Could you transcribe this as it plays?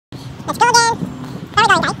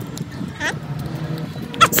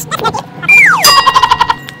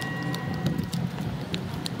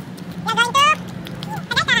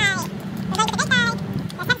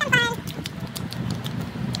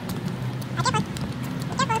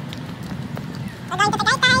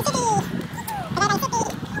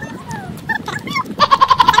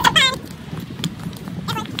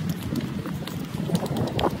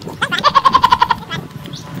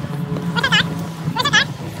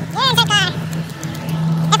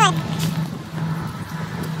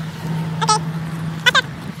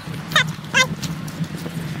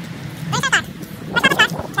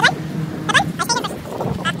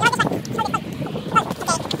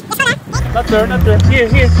Not there.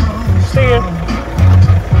 Here. Stay here.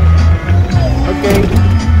 Okay.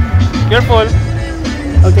 Careful.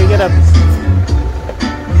 Okay, get up.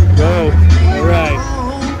 Go. Alright.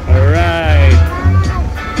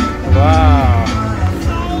 Wow.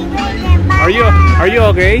 Are you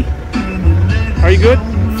okay? Are you good?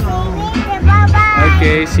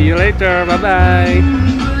 Okay, see you later. Bye bye.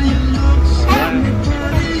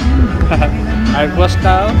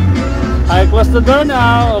 I close the door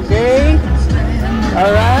now, okay?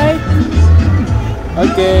 Alright?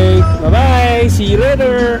 Okay, bye-bye. See you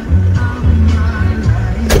later.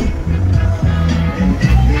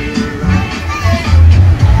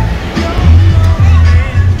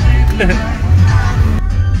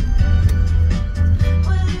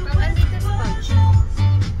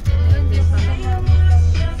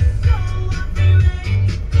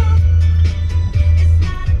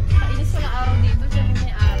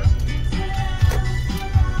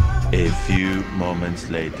 A few moments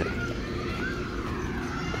later.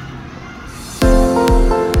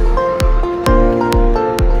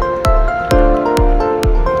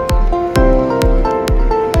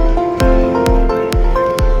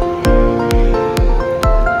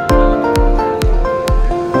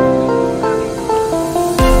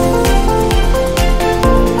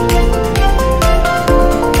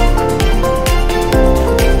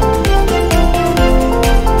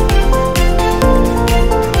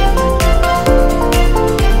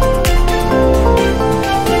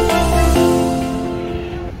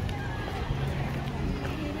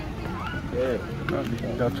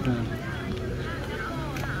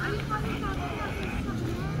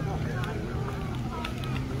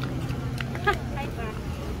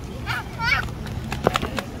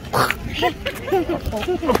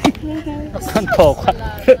 Santok.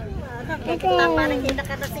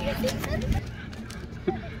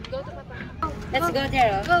 Let's go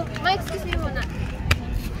there. Go. Mike, excuse me muna.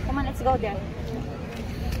 Come on, let's go there.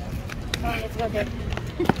 Come on, let's go there.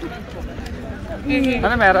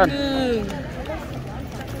 Ano meron?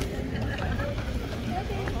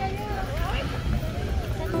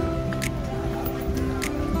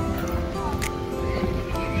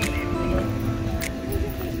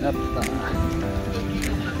 Napa.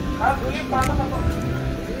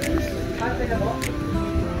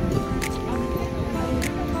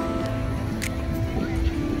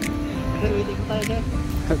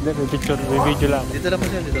 Video lang. Dito lang po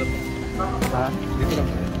siya, dito lang po. Ha? Dito lang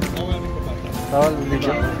po. Bawal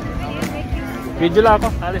video. Video lang ako.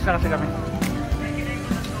 Alis na kasi kami.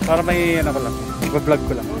 Para may ano ko lang. Vlog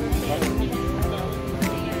ko lang.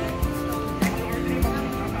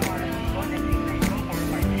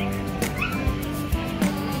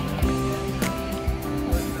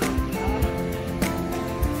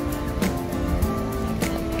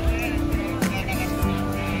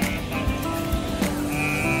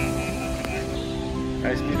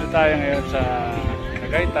 Guys, dito tayo ngayon sa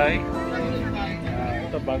Tagaytay.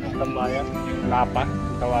 Ito bagong tambayan, Napa,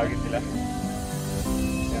 tawagin nila.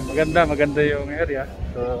 Maganda yung area.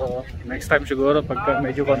 So next time siguro pagka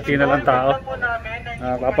medyo konti na lang tao,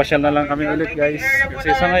 papasyal na lang kami ulit guys.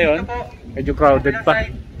 Kasi sa ngayon medyo crowded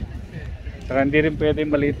pa. Saka hindi rin pwede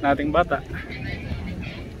maliit nating bata.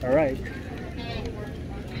 Alright.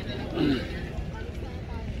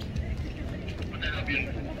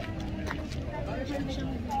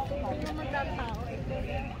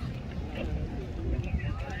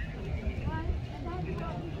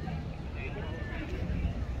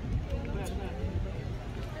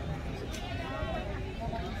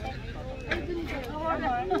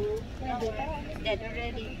 Dead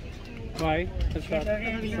already. Why? What's that?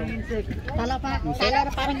 Talo pa. Talo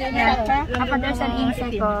na parang ganyan. Kapag there's an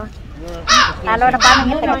insect ko. Talo na parang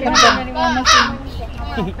ganyan.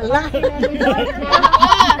 Allah.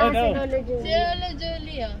 Oh no. Si Lola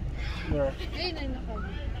Julia. Where? Ayun ay naka.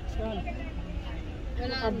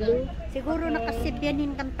 Siguro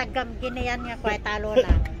nakasibyanin kang tagang ginayan niya kwa talo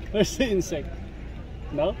na. Where's the insect?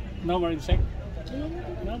 No? No more insect?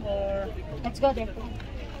 No more. Let's go there.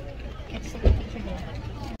 Let's take a picture there.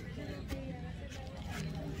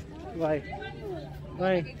 Why?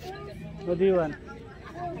 Why? What do you want?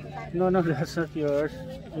 No, no, that's not yours.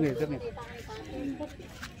 Come here, come here.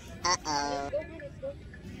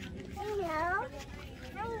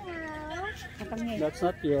 That's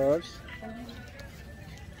not yours.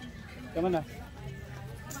 Come on na.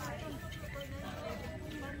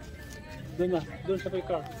 Doon na. Doon sa may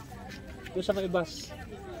car. Doon sa may bus.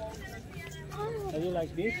 Are you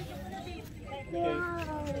like this? Okay.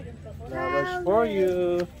 Flowers for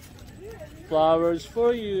you. Flowers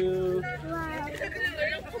for you.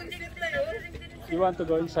 You want to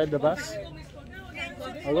go inside the bus?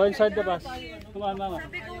 I'll go inside the bus. Come on, Mama.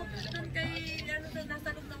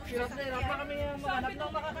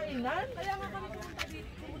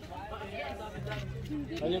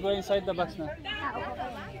 Will you go inside the bus now?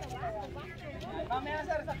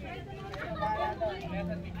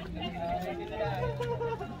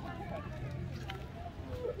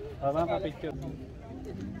 Mama, pa-picture.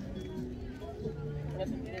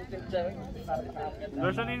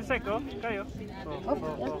 There's an insect, oh. Kayo.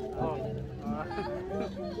 Oh.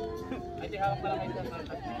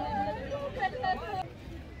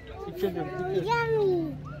 Picture them, picture.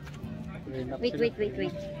 Yummy. Wait. Wait.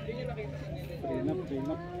 Clean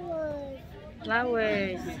up.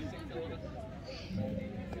 Flowers.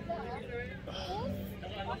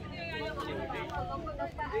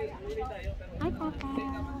 Hi, Papa.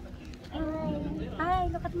 Hi,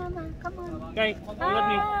 look at Mama. Come on. Sky, look at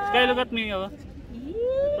me. Sky, look at me, oh.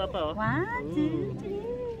 Papa, oh. 1, 2, 3.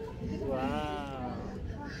 Wow.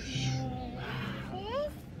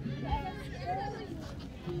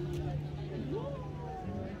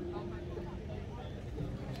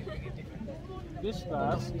 This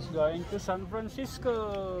bus is going to San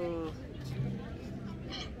Francisco.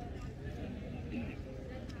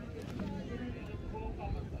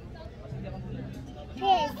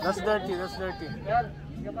 That's dirty.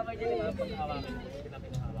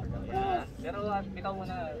 Pero bitaw mo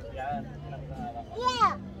na. Yan.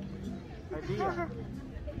 Yeah. Idea.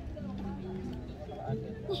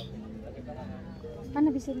 Paano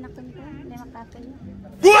bisin na ko nito? Hindi makapal.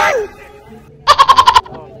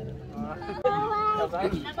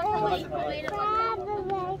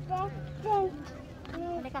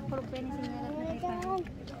 Hindi ka puro pa ni sinyalat na tayo.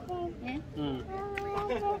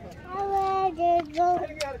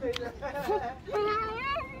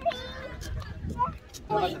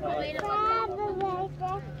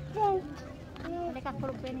 Hindi ka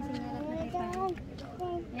puro pa ni sinyalat na tayo.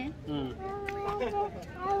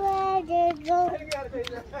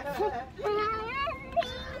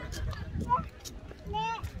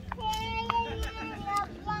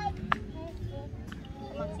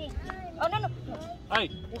 Oh no. Ay,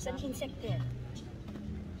 There's an insect there.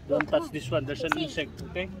 don't touch this one. There's an insect.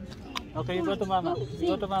 Okay. Okay, you go to Mama. You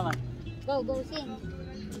go to Mama. Go sing.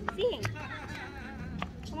 Sing.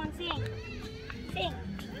 Come on, sing.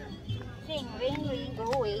 Ring, go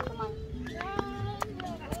away. Come on.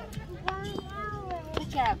 Good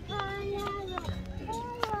job.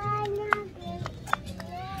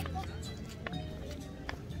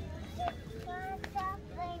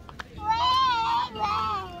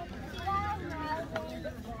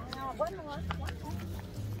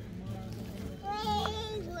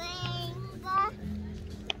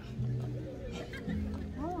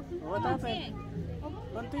 What happened?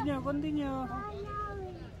 Continue.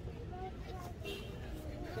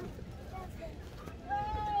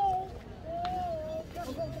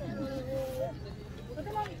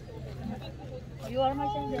 You are my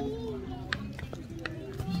champion.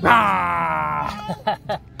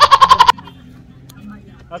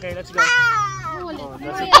 Okay, let's go. Oh,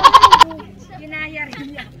 that's it. Ginaya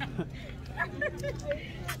rin niya.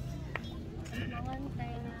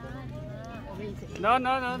 No.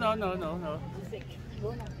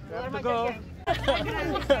 You have to go.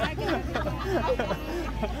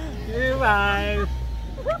 Bye.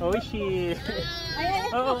 Oh shit.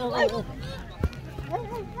 Oh.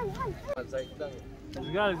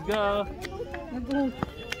 Let's go.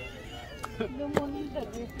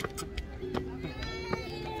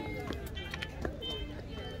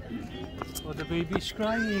 Oh, the baby's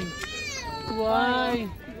crying. Why?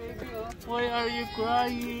 Why are you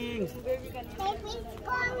crying?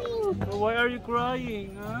 Why are you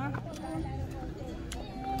crying, huh?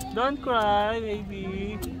 Don't cry,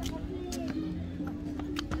 baby.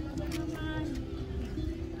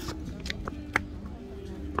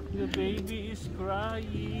 The baby is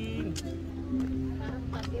crying.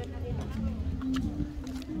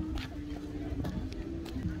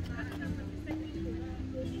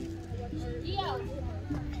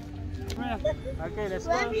 na. Okay, let's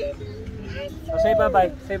go. So, say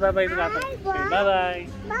bye-bye. Say bye-bye to Napa. Okay, bye-bye.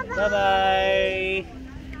 Bye-bye.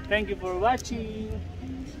 Thank you for watching.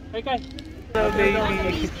 Okay. Hello,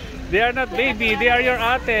 baby. They are not baby. They are your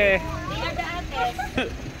ate. They are the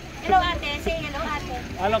ate. Hello, ate. Say hello, ate.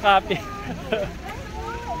 Hello, Kapi.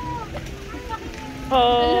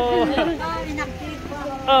 Oh.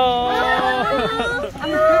 Oh.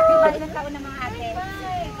 Ang happy ilang taon ng mga ate.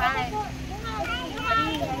 5.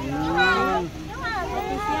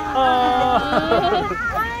 Oh.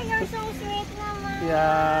 You're so sweet naman.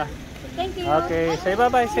 Yeah. Thank you. Okay, say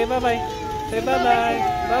bye-bye. Say bye-bye. Say bye-bye.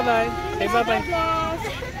 Bye-bye. Say bye-bye.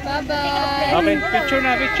 Bye-bye. Okay, picture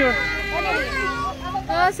na, picture.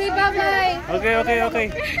 Oh, say bye-bye. Okay, okay, okay.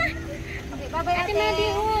 Bye-bye, ate.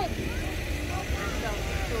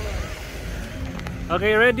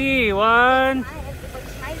 Okay, ready?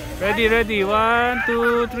 Ready. 1,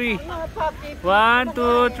 2, 3. 1,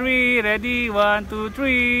 2, 3. Ready? 1, 2,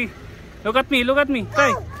 3. Look at me.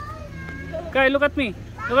 Kai. Kai, look at me.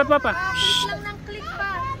 Look at Papa. Click lang ng click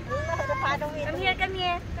pa. Come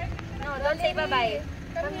here. No, don't say bye-bye.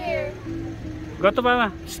 Come here. Go to Mama.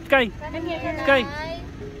 Shh, Kai. Come here. Kai.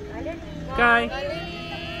 Kai.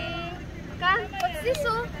 What's this,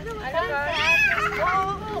 oh?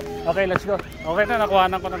 Okay, let's go. Okay na,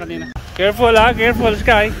 nakuhanan ko na kanina. Careful ha, careful,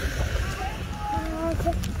 Sky.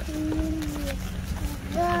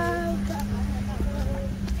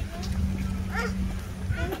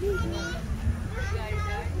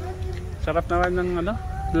 Sarap naman ng ano,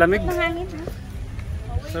 lamig. Hangin, ha?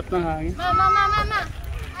 Sarap ng hangin. Mama.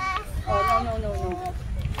 Oh, no.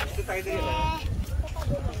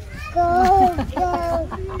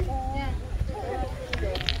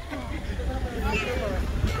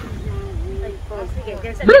 Sige,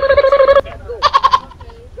 there's an insect. Go.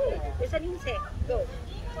 There's an insect. Go.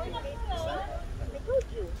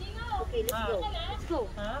 Okay, let's go.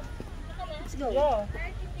 Let's go.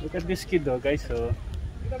 Look at this kid though, guys. So,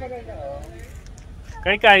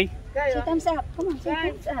 Kai. Say thumbs up. Come on, say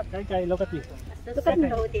thumbs up. Kai, look at me. Look at me.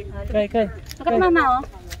 Kai. Look at mama, oh.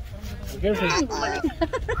 Careful.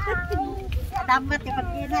 Dapat kapag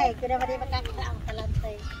yun eh. Kaya naman yung makakakaang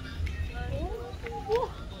kalantay.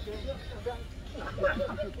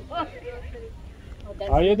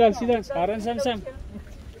 Oh, you dance. Aran sam.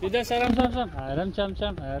 You dance, aran sam. Aran cham.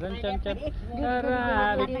 Arabic. Aran cham.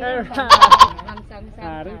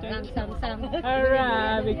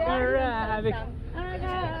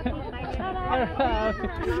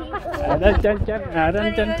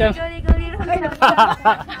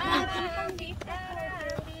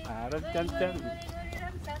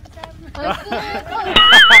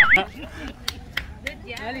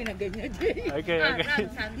 Okay.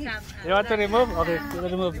 You want to remove? Okay, you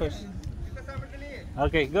remove first.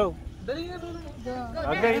 Okay, go.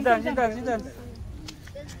 Okay, you dance.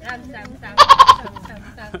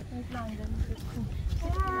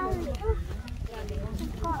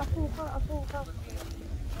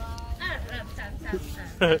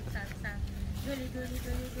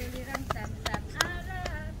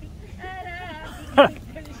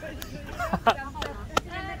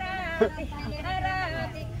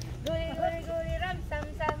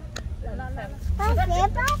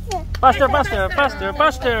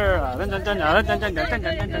 Faster.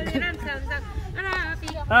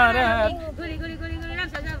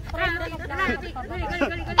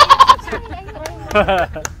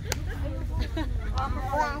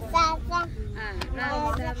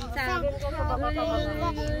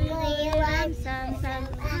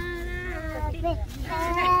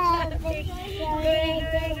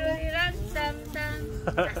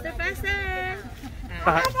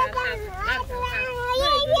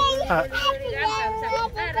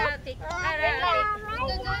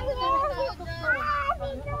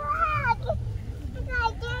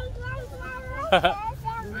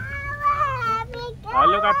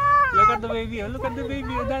 Look at the baby. Look at the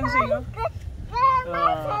baby dancing.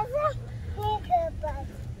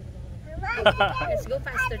 Let's go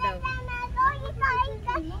faster daw.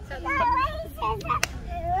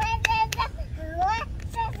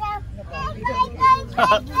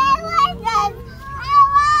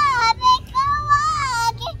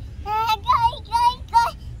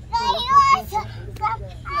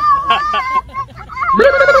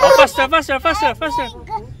 Oh,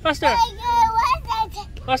 faster.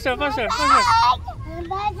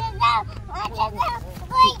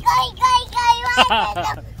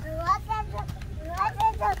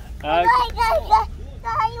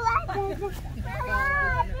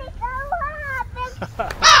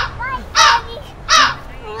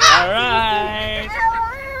 All right.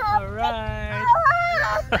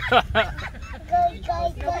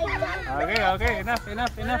 Okay, okay. Enough,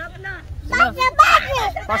 enough, enough.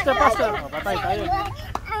 Faster, faster. Oh, patay tayo.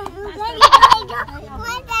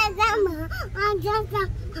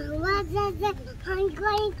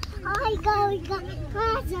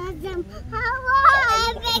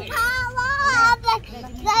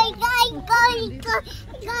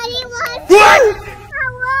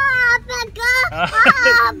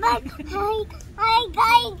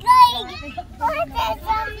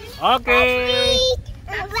 Okay.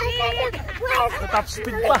 Top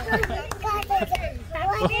speed pa.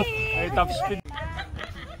 Ay, top speed.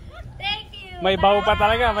 May baho pa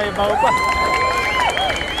talaga, may baho pa.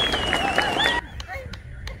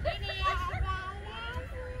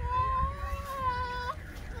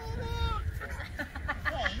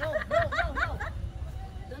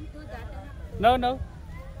 No, no.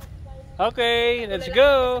 Okay, let's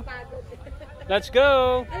go. Let's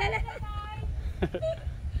go.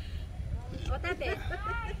 What happened?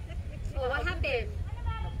 Oh, what happened?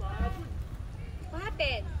 What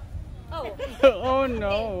happened? Oh. Oh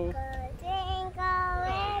no.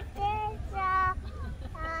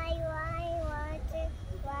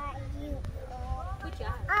 Good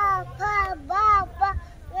job.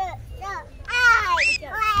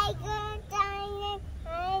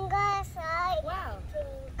 Wow.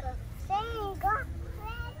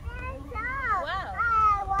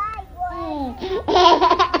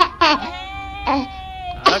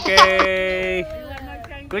 Okay.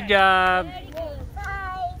 Good job.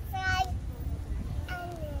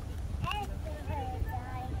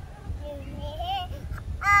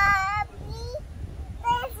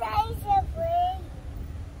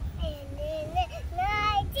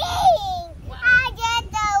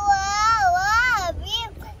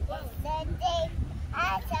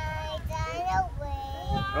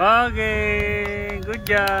 Okay. Good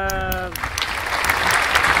job.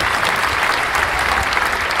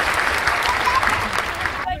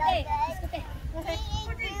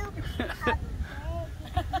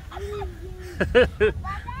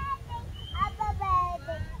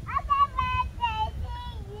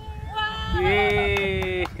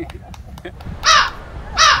 Yay!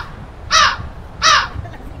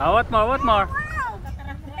 What more? What more?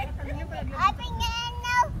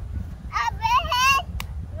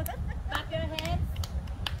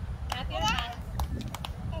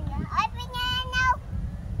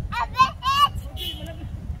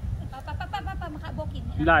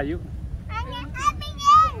 Layo.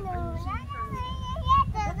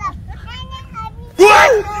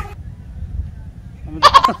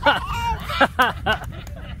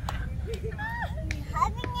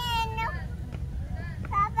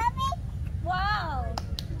 Wow.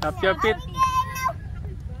 Tap your feet.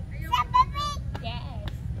 Yes.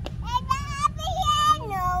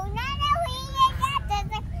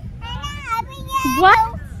 What?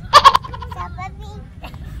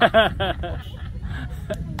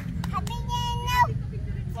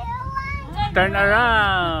 Turn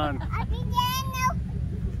around.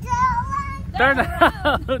 Turn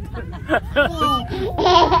around.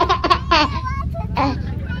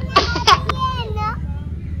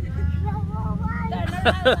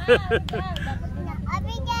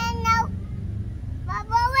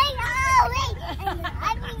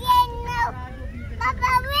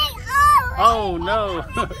 Oh no.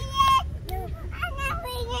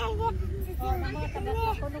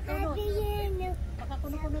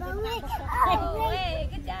 Hey,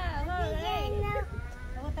 good job.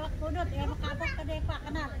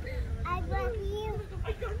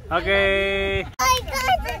 Okay.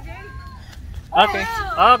 Okay.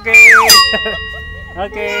 Okay.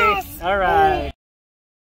 Okay. All right.